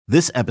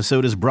This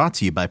episode is brought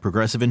to you by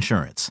Progressive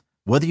Insurance.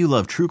 Whether you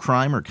love true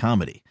crime or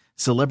comedy,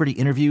 celebrity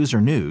interviews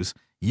or news,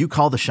 you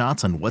call the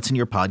shots on what's in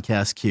your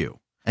podcast queue.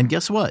 And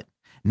guess what?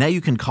 Now you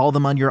can call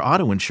them on your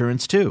auto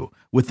insurance too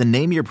with the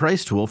Name Your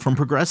Price tool from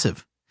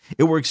Progressive.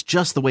 It works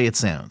just the way it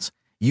sounds.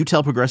 You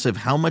tell Progressive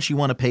how much you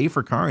want to pay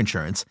for car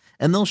insurance,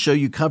 and they'll show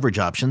you coverage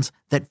options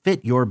that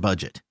fit your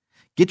budget.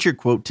 Get your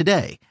quote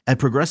today at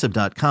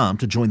Progressive.com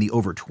to join the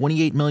over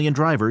 28 million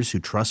drivers who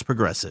trust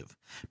Progressive.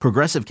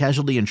 Progressive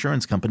Casualty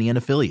Insurance Company and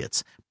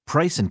Affiliates.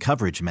 Price and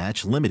coverage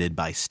match limited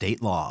by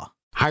state law.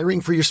 Hiring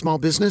for your small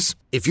business?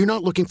 If you're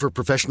not looking for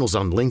professionals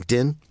on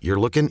LinkedIn, you're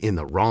looking in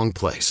the wrong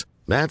place.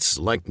 That's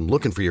like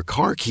looking for your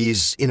car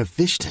keys in a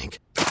fish tank.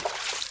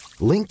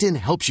 LinkedIn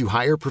helps you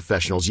hire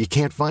professionals you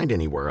can't find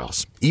anywhere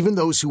else, even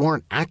those who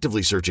aren't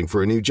actively searching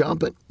for a new job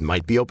but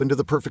might be open to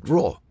the perfect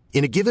role.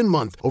 In a given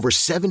month, over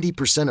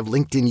 70% of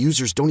LinkedIn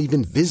users don't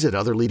even visit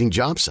other leading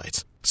job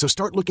sites. So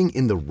start looking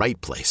in the right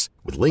place.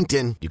 With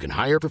LinkedIn, you can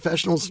hire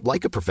professionals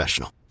like a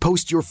professional.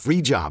 Post your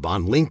free job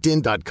on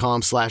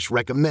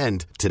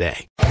linkedin.com/recommend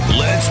today.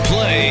 Let's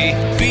play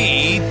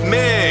Beat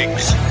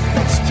Migs.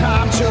 It's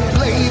time to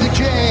play the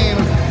game.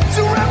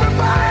 So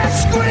everybody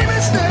scream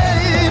his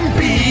name.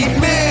 Beat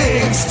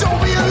Migs.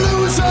 Don't be a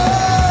loser.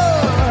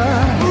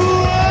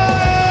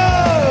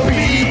 Whoa.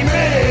 Beat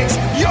Migs.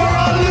 You're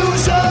a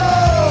loser.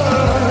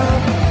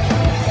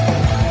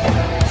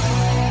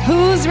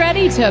 Who's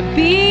ready to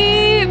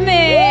beat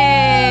me?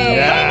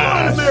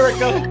 Yes.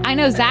 America. I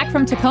know Zach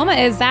from Tacoma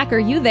is. Zach, are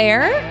you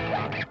there?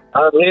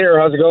 I'm here.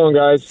 How's it going,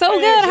 guys? So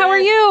good. How are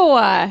you?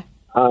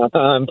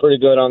 I'm pretty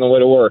good on the way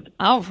to work.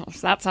 Oh,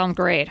 that sounds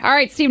great. All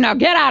right, Steve, now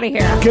get out of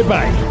here.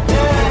 Goodbye.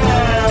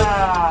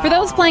 For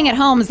those playing at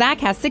home,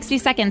 Zach has 60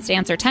 seconds to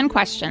answer 10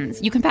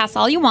 questions. You can pass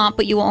all you want,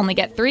 but you will only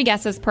get 3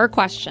 guesses per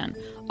question.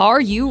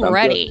 Are you Sounds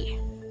ready?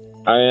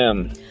 Good. I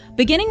am.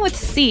 Beginning with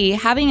C,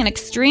 having an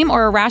extreme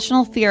or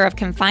irrational fear of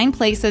confined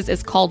places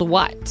is called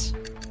what?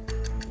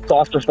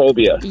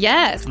 Claustrophobia.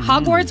 Yes.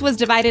 Hogwarts was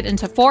divided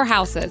into 4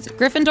 houses.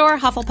 Gryffindor,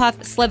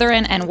 Hufflepuff,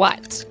 Slytherin, and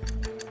what?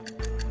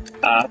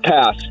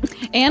 Pass.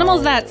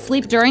 Animals that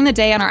sleep during the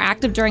day and are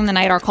active during the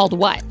night are called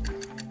what?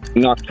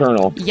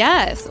 Nocturnal.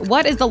 Yes.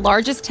 What is the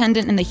largest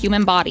tendon in the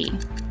human body?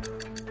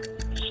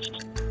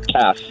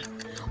 Pass.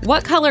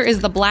 What color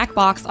is the black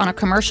box on a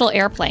commercial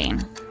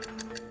airplane?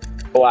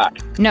 Black.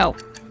 No.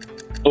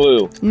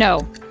 Blue.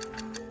 No.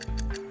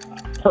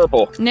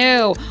 Purple.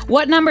 No.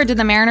 What number did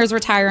the Mariners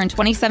retire in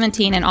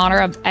 2017 in honor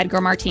of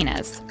Edgar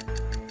Martinez?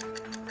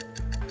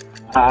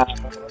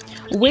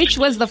 Which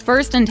was the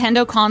first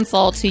Nintendo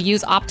console to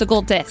use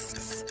optical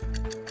discs?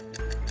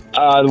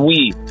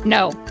 Wii.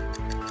 No.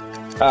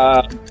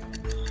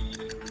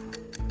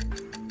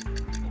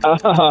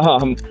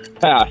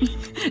 Pass.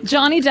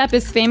 Johnny Depp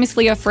is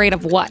famously afraid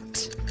of what?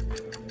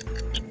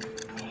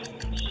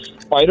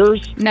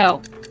 Spiders.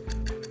 No.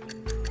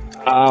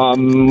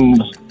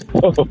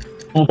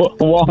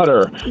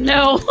 Water.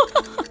 No.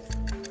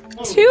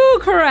 2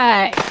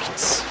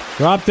 correct.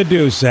 Drop the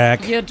deuce,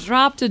 Zach. You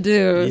dropped a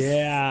deuce.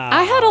 Yeah.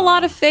 I had a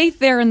lot of faith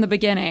there in the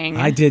beginning.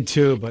 I did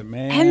too, but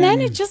man. And then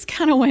it just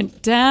kind of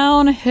went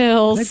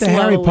downhill I think slowly.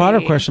 the Harry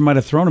Potter question might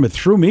have thrown him. It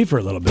threw me for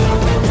a little bit.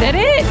 Did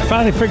it? I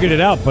finally figured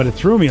it out, but it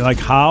threw me. Like,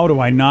 how do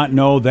I not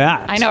know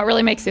that? I know, it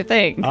really makes you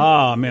think. Oh,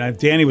 I mean,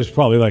 Danny was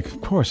probably like, of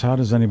course, how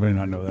does anybody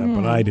not know that?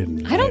 But I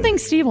didn't. I don't think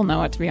Steve will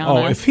know it, to be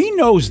honest. Oh, if he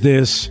knows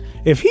this,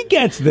 if he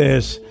gets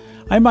this,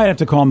 I might have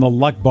to call him the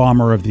Luck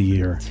Bomber of the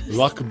Year.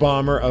 Luck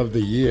Bomber of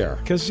the Year.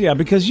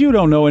 Because you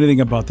don't know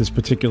anything about this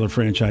particular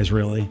franchise,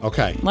 really.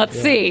 Okay. Let's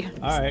see.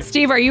 All right.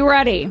 Steve, are you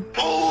ready?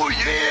 Oh,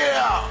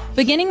 yeah.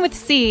 Beginning with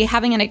C,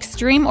 having an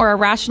extreme or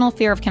irrational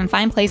fear of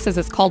confined places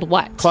is called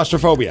what?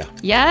 Claustrophobia.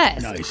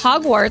 Yes. Nice.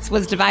 Hogwarts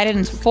was divided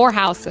into 4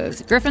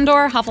 houses.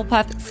 Gryffindor,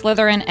 Hufflepuff,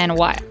 Slytherin, and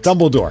what?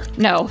 Dumbledore.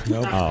 No.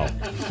 Nope.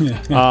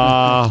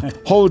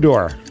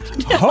 Hodor.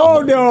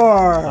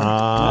 Hodor.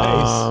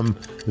 Nice.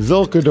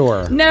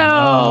 Zilkador.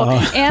 No.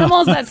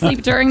 Animals that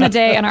sleep during the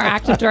day and are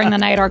active during the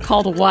night are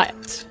called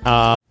what?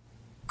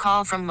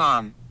 Call from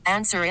mom.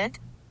 Answer it.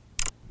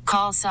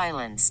 Call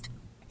silenced.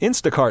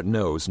 Instacart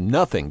knows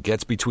nothing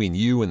gets between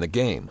you and the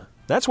game.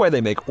 That's why they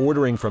make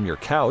ordering from your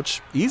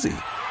couch easy.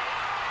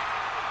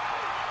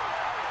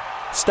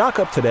 Stock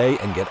up today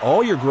and get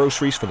all your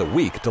groceries for the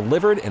week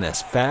delivered in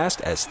as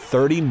fast as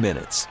 30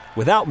 minutes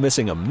without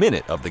missing a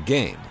minute of the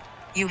game.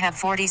 You have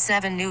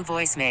 47 new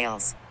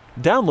voicemails.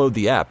 Download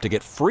the app to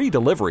get free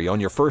delivery on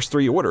your first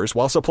 3 orders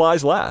while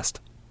supplies last.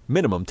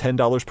 Minimum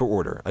 $10 per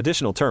order.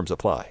 Additional terms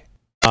apply.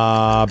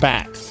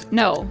 Bats.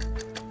 No.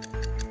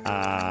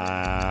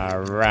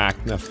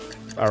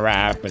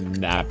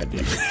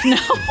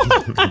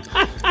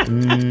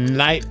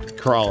 Night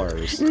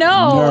crawlers.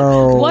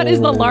 No. What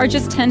is the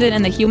largest tendon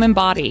in the human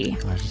body?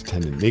 Largest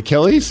tendon. The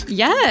Achilles?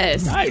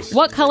 Yes. Nice.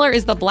 What color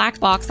is the black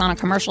box on a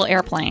commercial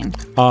airplane?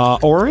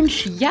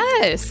 Orange?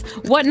 Yes.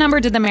 What number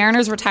did the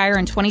Mariners retire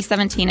in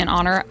 2017 in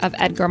honor of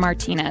Edgar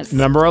Martinez?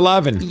 Number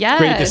 11. Yes.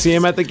 Great to see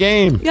him at the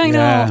game. Yeah, I know.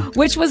 Yeah.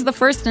 Which was the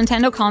first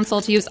Nintendo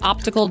console to use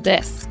optical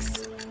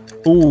discs?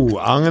 Ooh,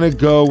 I'm going to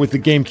go with the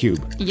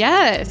GameCube.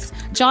 Yes.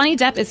 Johnny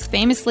Depp is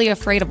famously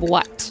afraid of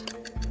what?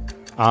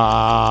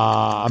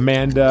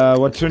 Amanda,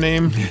 what's her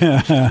name?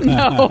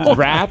 No.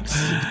 Rats?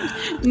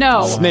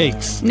 No.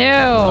 Snakes?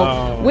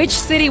 No. Which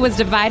city was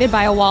divided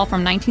by a wall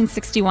from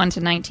 1961 to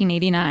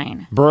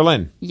 1989?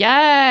 Berlin.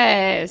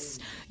 Yes.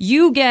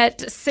 You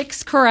get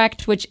 6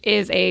 correct, which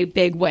is a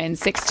big win,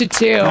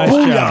 6-2. Nice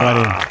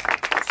job,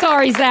 buddy.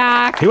 Sorry,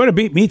 Zach. He would have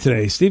beat me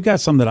today. Steve got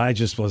some that I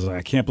just was like,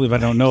 I can't believe I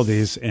don't know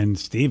these, and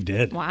Steve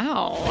did.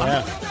 Wow.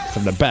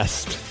 Some of the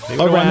best.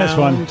 I'll run this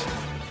one.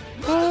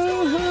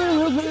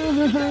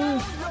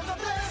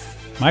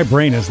 My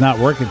brain is not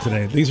working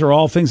today. These are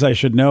all things I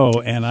should know,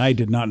 and I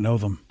did not know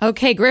them.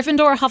 Okay,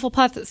 Gryffindor,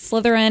 Hufflepuff,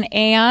 Slytherin,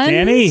 and...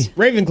 Danny?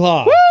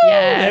 Ravenclaw.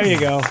 Yes. There you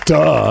go.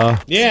 Duh.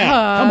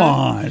 Yeah. Come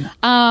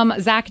on.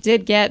 Zach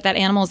did get that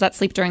animals that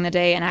sleep during the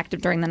day and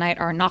active during the night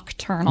are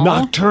nocturnal.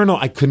 Nocturnal.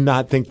 I could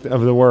not think of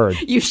the word.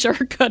 You sure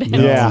couldn't.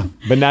 Yeah,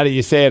 but now that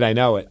you say it, I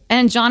know it.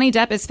 And Johnny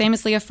Depp is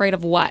famously afraid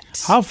of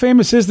what? How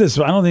famous is this?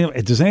 I don't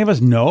think. Does any of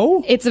us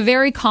know? It's a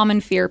very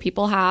common fear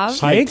people have.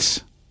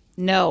 Heights?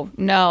 No.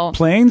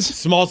 Planes?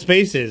 Small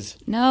spaces.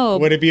 No.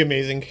 Would it be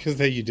amazing because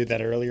you did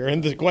that earlier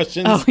in the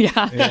questions? Oh,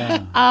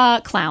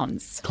 yeah.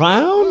 Clowns.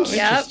 Clowns?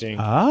 Yep. Interesting.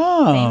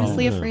 Oh.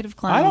 Famously afraid of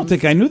clowns. I don't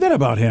think I knew that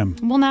about him.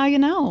 Well, now you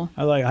know.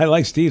 I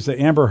like Steve's.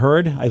 The Amber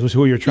Heard. I was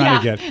who you're trying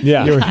to get.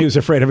 Yeah. He was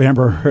afraid of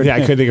Amber Heard. Yeah,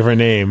 I couldn't think of her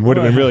name. Would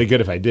have been really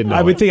good if I did know.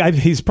 I would it. think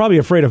he's probably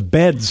afraid of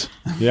beds.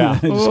 Yeah.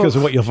 Just because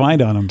of what you'll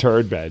find on him.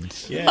 Turd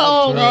beds. Yeah,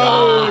 Oh,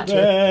 God.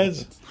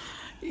 beds.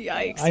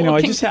 Yikes. I know.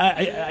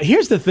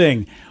 Here's the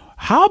thing.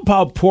 How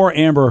about poor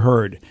Amber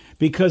Heard?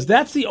 Because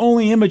that's the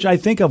only image I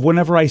think of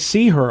whenever I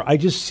see her. I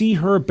just see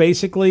her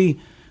basically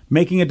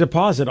making a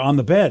deposit on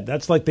the bed.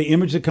 That's like the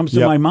image that comes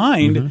to my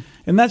mind.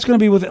 And that's going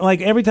to be with,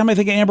 like, every time I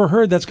think of Amber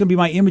Heard, that's going to be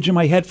my image in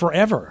my head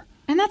forever.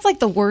 And that's like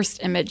the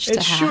worst image to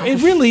have. Sure,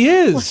 it really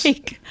is.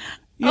 Like,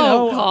 You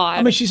know, God.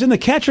 I mean, she's in the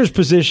catcher's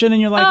position,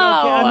 and you're like, okay,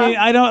 I mean,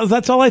 I don't.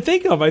 That's all I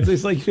think of.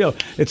 It's like,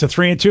 it's a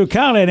 3-2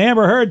 count, and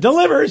Amber Heard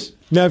delivers.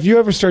 Now, if you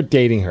ever start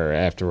dating her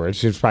afterwards,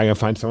 she's probably gonna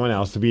find someone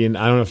else to be in.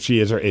 I don't know if she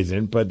is or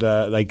isn't, but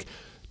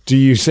do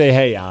you say,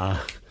 "Hey,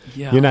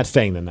 you're not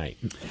staying the night"?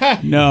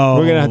 No,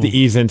 we're gonna have to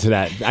ease into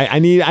that. I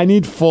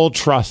need full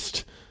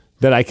trust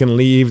that I can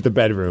leave the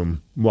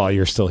bedroom while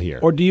you're still here.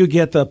 Or do you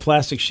get the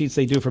plastic sheets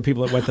they do for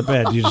people that wet the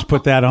bed? You just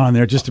put that on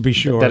there just to be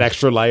sure. That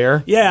extra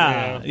layer?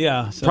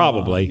 Yeah. So,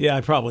 probably. Yeah,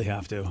 I probably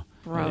have to.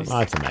 Gross. Oh,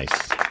 that's nice.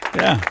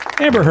 Yeah.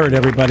 Amber Heard,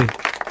 everybody.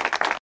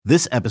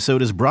 This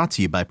episode is brought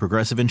to you by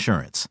Progressive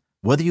Insurance.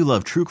 Whether you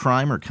love true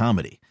crime or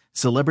comedy,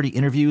 celebrity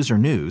interviews or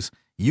news,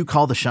 you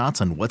call the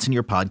shots on what's in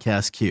your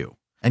podcast queue.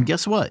 And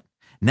guess what?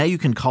 Now you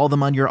can call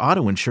them on your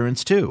auto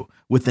insurance too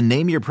with the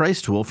Name Your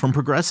Price tool from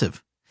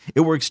Progressive.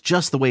 It works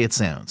just the way it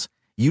sounds.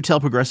 You tell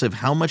Progressive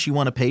how much you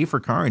want to pay for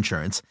car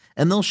insurance,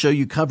 and they'll show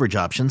you coverage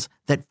options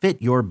that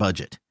fit your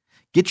budget.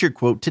 Get your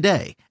quote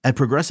today at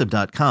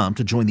Progressive.com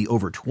to join the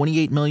over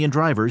 28 million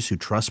drivers who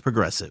trust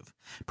Progressive.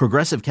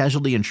 Progressive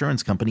Casualty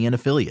Insurance Company and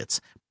Affiliates.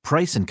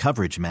 Price and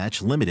coverage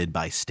match limited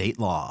by state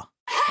law.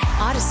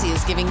 Odyssey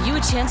is giving you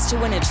a chance to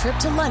win a trip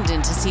to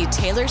London to see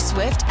Taylor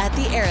Swift at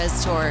the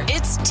Eras Tour.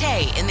 It's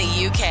Tay in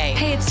the UK.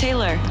 Hey, it's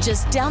Taylor.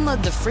 Just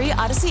download the free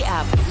Odyssey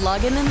app,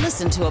 log in and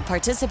listen to a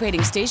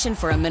participating station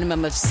for a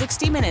minimum of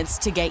 60 minutes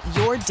to get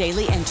your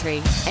daily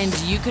entry. And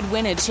you could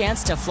win a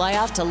chance to fly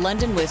off to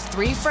London with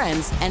 3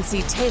 friends and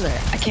see Taylor.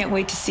 I can't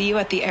wait to see you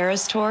at the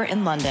Eras Tour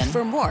in London.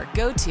 For more,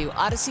 go to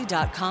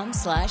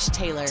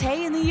odyssey.com/Taylor.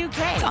 Tay in the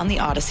UK. On the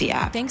Odyssey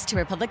app. Thanks to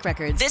Republic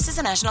Records. This is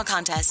a national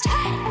contest.